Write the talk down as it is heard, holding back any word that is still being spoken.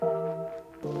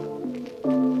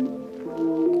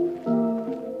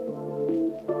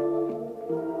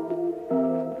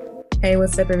Hey,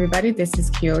 what's up, everybody? This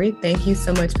is Kiori. Thank you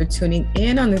so much for tuning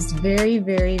in on this very,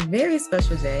 very, very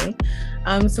special day.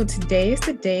 So today is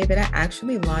the day that I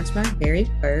actually launched my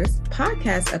very first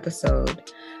podcast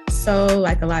episode. So,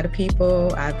 like a lot of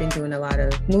people, I've been doing a lot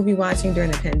of movie watching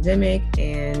during the pandemic,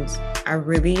 and I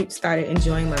really started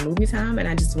enjoying my movie time, and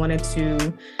I just wanted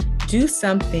to do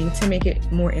something to make it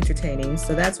more entertaining.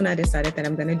 So that's when I decided that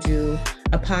I'm going to do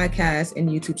a podcast and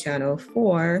YouTube channel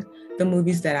for the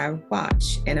movies that I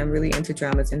watch. And I'm really into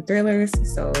dramas and thrillers.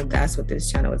 So that's what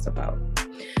this channel is about.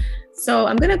 So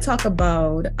I'm going to talk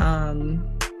about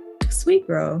Sweet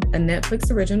Girl, a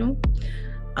Netflix original.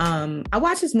 I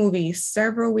watched this movie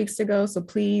several weeks ago. So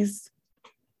please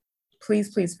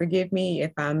forgive me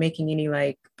if I'm making any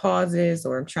like pauses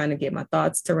or I'm trying to get my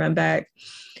thoughts to run back.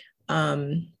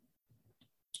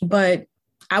 But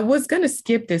I was going to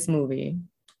skip this movie.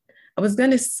 I was going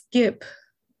to skip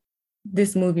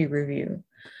this movie review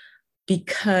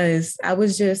because I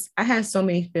had so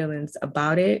many feelings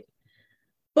about it,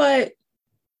 but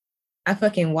I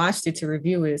fucking watched it to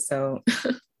review it. So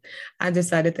I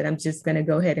decided that I'm just going to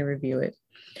go ahead and review it.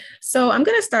 So I'm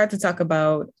going to start to talk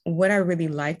about what I really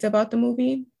liked about the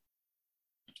movie.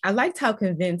 I liked how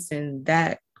convincing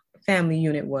that family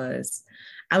unit was.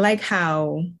 I like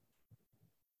how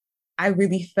I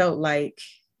really felt like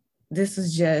this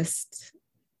was just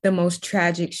the most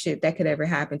tragic shit that could ever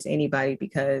happen to anybody,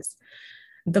 because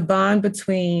the bond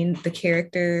between the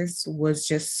characters was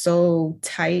just so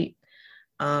tight.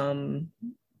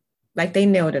 Like they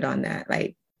nailed it on that.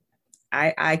 Like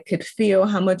I could feel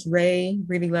how much Ray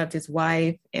really loved his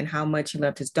wife and how much he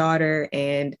loved his daughter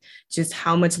and just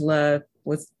how much love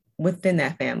was within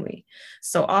that family.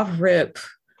 So off rip,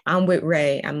 I'm with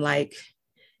Ray. I'm like,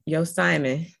 yo,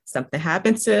 Simon, something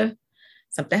happened to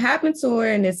her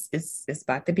and it's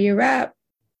about to be a wrap.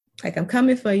 Like, I'm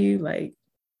coming for you. Like,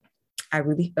 I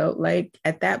really felt like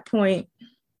at that point,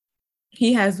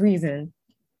 he has reason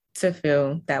to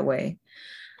feel that way.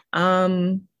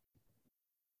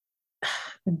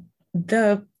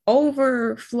 The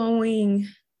overflowing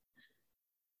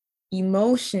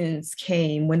emotions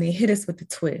came when they hit us with the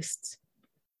twist.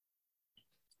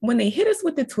 When they hit us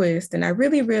with the twist, and I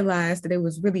really realized that it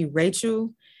was really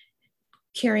Rachel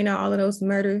carrying out all of those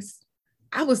murders,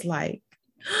 I was like,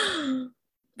 I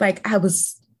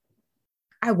was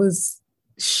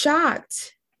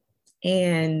shocked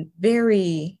and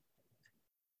very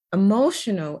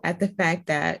emotional at the fact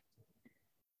that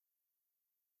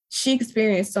she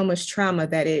experienced so much trauma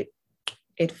that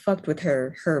it fucked with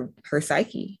her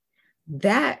psyche.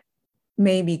 That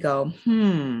made me go,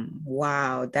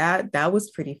 wow, that was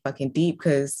pretty fucking deep,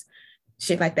 because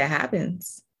shit like that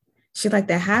happens.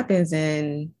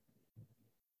 And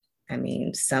I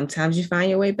mean, sometimes you find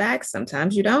your way back,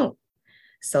 sometimes you don't.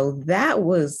 So that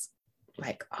was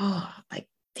like, oh, like,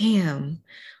 damn.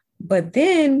 But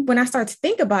then when I started to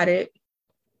think about it,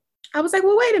 I was like,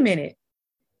 well, wait a minute.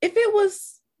 If it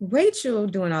was Rachel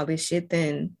doing all this shit,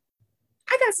 then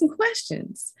I got some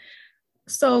questions.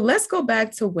 So let's go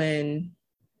back to when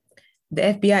the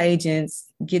FBI agents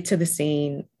get to the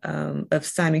scene of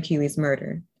Simon Keely's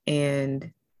murder.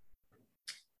 And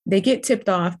they get tipped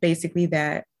off basically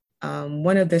that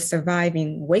one of the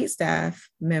surviving waitstaff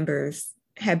members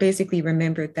had basically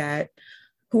remembered that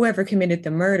whoever committed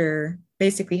the murder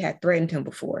basically had threatened him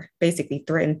before, basically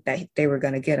threatened that they were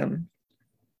going to get him.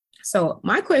 So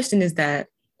my question is that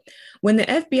when the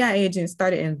FBI agents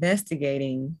started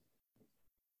investigating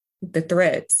the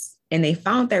threats and they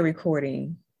found that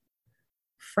recording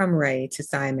from Ray to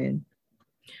Simon,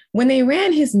 when they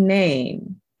ran his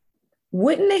name,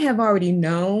 wouldn't they have already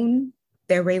known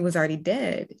that Ray was already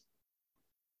dead?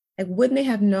 Like, wouldn't they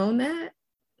have known that?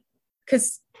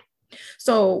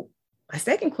 So my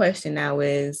second question now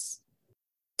is,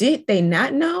 did they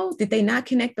not know? Did they not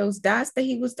connect those dots that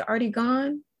he was already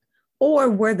gone? Or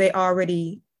were they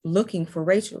already looking for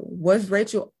Rachel? Was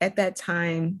Rachel at that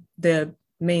time the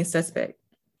main suspect?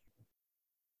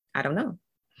 I don't know.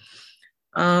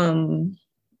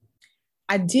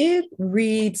 I did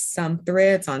read some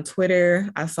threads on Twitter.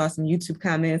 I saw some YouTube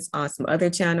comments on some other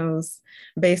channels,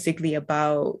 basically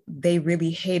about they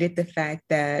really hated the fact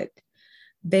that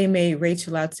they made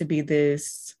Rachel out to be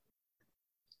this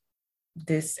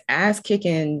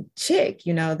ass-kicking chick.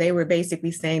 You know, they were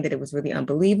basically saying that it was really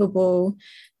unbelievable,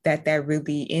 that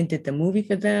really ended the movie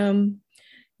for them.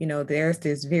 You know, there's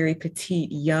this very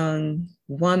petite young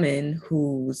woman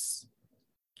who's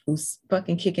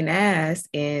fucking kicking ass,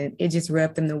 and it just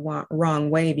rubbed them the wrong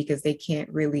way because they can't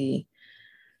really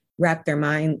wrap their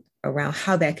mind around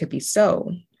how that could be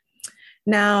so.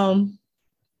 Now,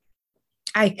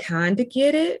 I kind of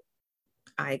get it.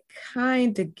 I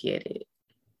kind of get it.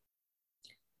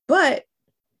 But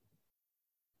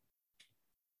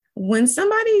when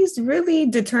somebody's really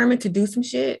determined to do some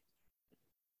shit,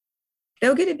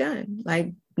 they'll get it done.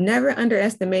 Like, never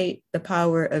underestimate the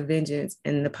power of vengeance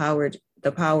and the power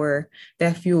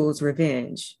that fuels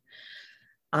revenge.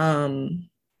 Two,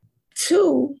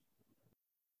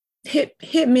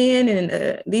 hitmen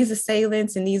and these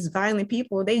assailants and these violent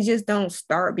people, they just don't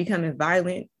start becoming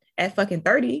violent at fucking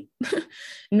 30.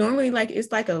 Normally, like,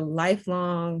 it's like a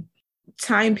lifelong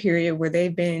time period where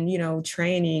they've been,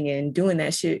 training and doing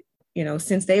that shit,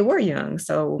 since they were young.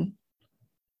 So,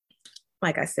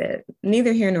 like I said,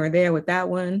 neither here nor there with that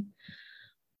one.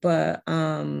 But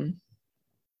another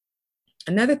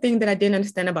thing that I didn't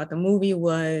understand about the movie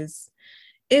was,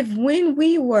 if when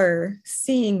we were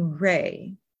seeing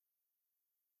Ray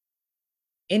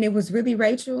and it was really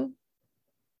Rachel,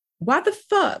 why the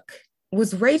fuck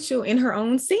was Rachel in her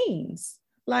own scenes?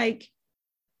 Like,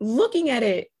 looking at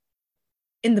it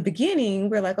in the beginning,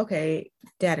 we're like, okay,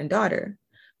 dad and daughter.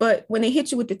 But when they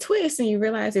hit you with the twist and you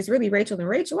realize it's really Rachel and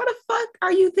Rachel, why the fuck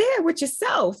are you there with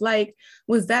yourself? Like,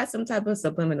 was that some type of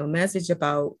subliminal message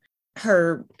about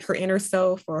her inner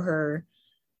self, or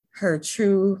her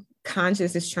true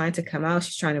conscious is trying to come out?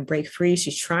 She's trying to break free.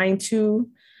 She's trying to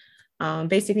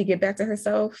basically get back to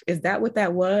herself. Is that what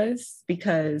that was?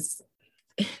 Because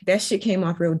that shit came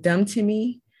off real dumb to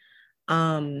me.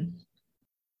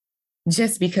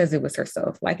 Just because it was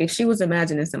herself. Like, if she was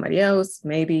imagining somebody else,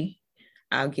 maybe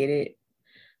I'll get it.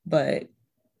 But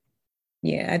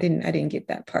yeah, I didn't get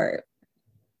that part.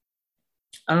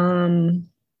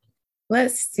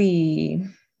 Let's see.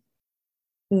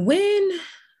 When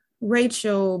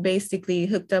Rachel basically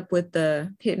hooked up with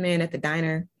the hitman at the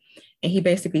diner, and he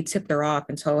basically tipped her off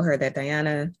and told her that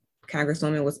Diana,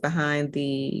 Congresswoman, was behind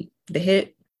the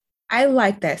hit. I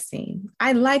liked that scene.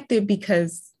 I liked it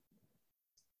because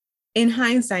in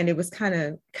hindsight, it was kind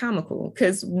of comical,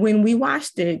 because when we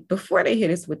watched it before they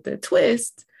hit us with the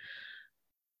twist,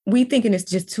 we thinking it's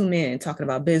just two men talking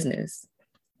about business.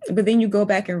 But then you go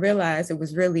back and realize it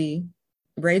was really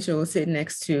Rachel sitting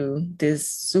next to this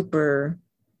super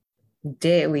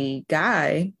deadly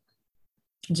guy,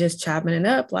 just chopping it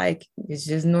up like it's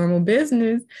just normal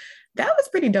business. That was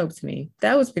pretty dope to me.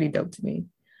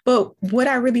 But what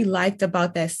I really liked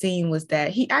about that scene was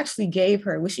that he actually gave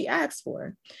her what she asked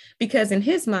for, because in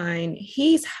his mind,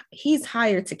 he's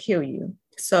hired to kill you.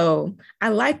 So I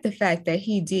like the fact that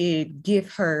he did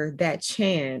give her that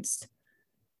chance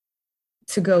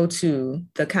to go to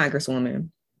the Congresswoman.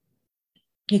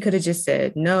 He could have just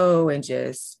said no and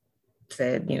just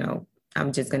said,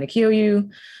 I'm just going to kill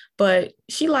you. But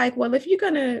she like, well, if you're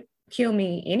going to kill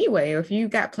me anyway, or if you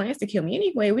got plans to kill me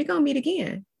anyway, we're going to meet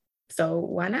again. So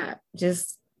why not?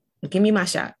 Just give me my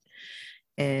shot.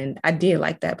 And I did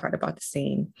like that part about the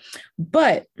scene.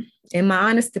 But in my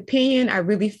honest opinion, I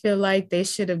really feel like they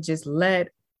should have just let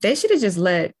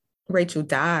Rachel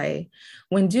die.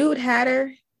 When dude had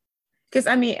her, because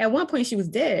I mean, at one point she was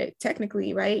dead,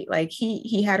 technically, right? Like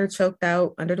he had her choked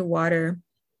out under the water.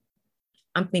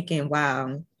 I'm thinking,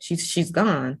 wow, she's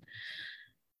gone.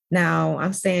 Now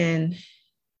I'm saying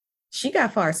she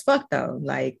got far as fuck though.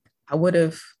 Like, I would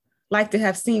have liked to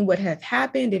have seen what had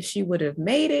happened if she would have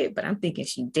made it, but I'm thinking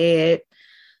she dead.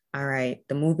 All right,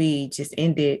 the movie just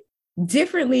ended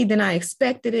differently than I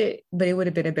expected it, but it would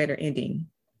have been a better ending.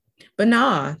 But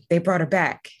nah, they brought her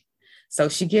back. So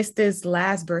she gets this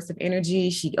last burst of energy.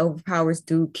 She overpowers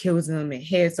dude, kills him, and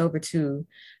heads over to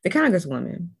the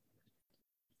Congresswoman.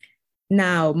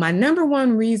 Now, my number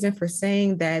one reason for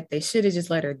saying that they should have just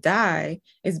let her die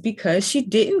is because she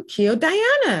didn't kill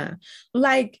Diana.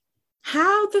 Like,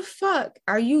 how the fuck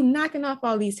are you knocking off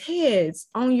all these heads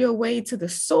on your way to the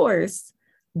source?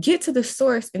 Get to the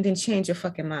source and then change your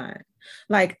fucking mind.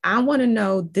 Like, I want to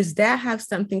know, does that have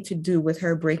something to do with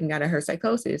her breaking out of her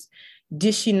psychosis?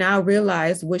 Did she now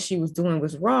realize what she was doing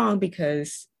was wrong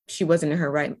because she wasn't in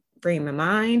her right frame of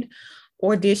mind?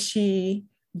 Or did she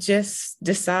just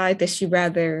decide that she'd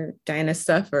rather Diana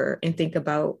suffer and think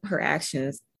about her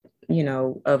actions,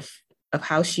 of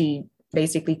how she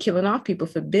basically killing off people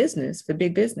for business, for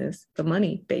big business, for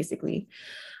money, basically.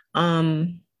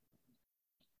 I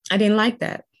didn't like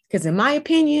that, because in my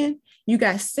opinion, you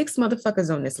got 6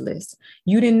 motherfuckers on this list.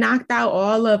 You didn't knock out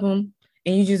all of them,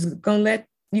 and you gonna let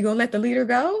the leader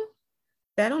go?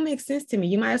 That don't make sense to me.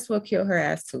 You might as well kill her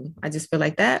ass too. I just feel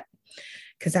like that,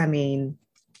 because I mean,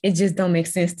 it just don't make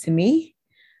sense to me.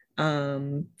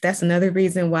 That's another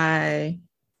reason why,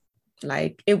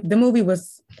 like, the movie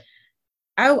was,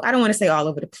 I don't want to say all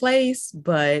over the place,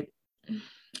 but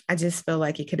I just feel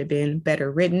like it could have been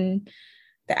better written.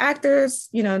 The actors,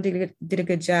 did a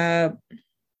good job.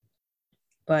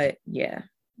 But yeah,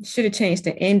 should have changed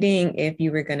the ending if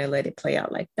you were gonna let it play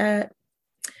out like that.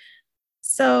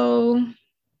 So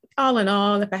all in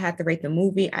all, if I had to rate the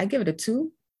movie, I give it a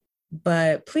 2.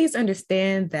 But please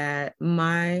understand that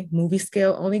my movie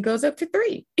scale only goes up to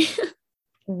 3.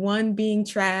 1 being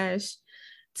trash,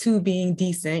 2 being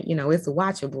decent, it's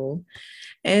watchable,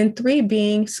 and 3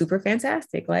 being super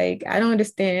fantastic. Like, I don't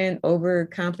understand over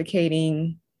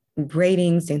complicating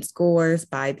ratings and scores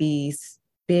by these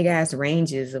big ass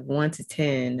ranges of 1 to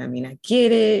 10. I mean, I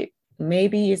get it.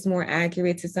 Maybe it's more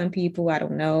accurate to some people. I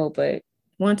don't know, but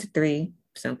 1 to 3,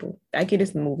 simple. I give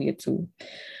this movie a 2.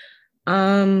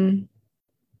 Um,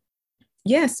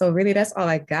 yeah, so really that's all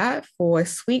I got for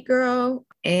Sweet Girl.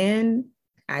 And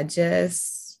I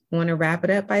just want to wrap it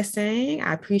up by saying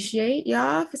I appreciate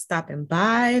y'all for stopping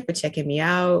by, for checking me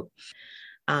out.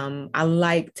 I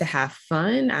like to have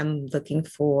fun. I'm looking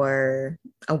for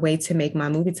a way to make my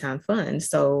movie time fun.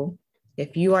 So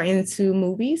if you are into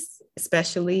movies,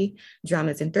 especially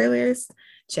dramas and thrillers,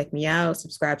 check me out,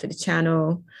 subscribe to the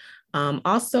channel.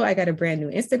 Also, I got a brand new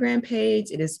Instagram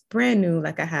page. It is brand new,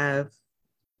 like I have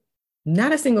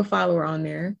not a single follower on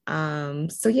there.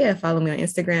 So yeah, follow me on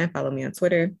Instagram, follow me on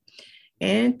Twitter.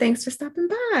 And thanks for stopping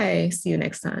by. See you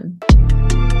next time.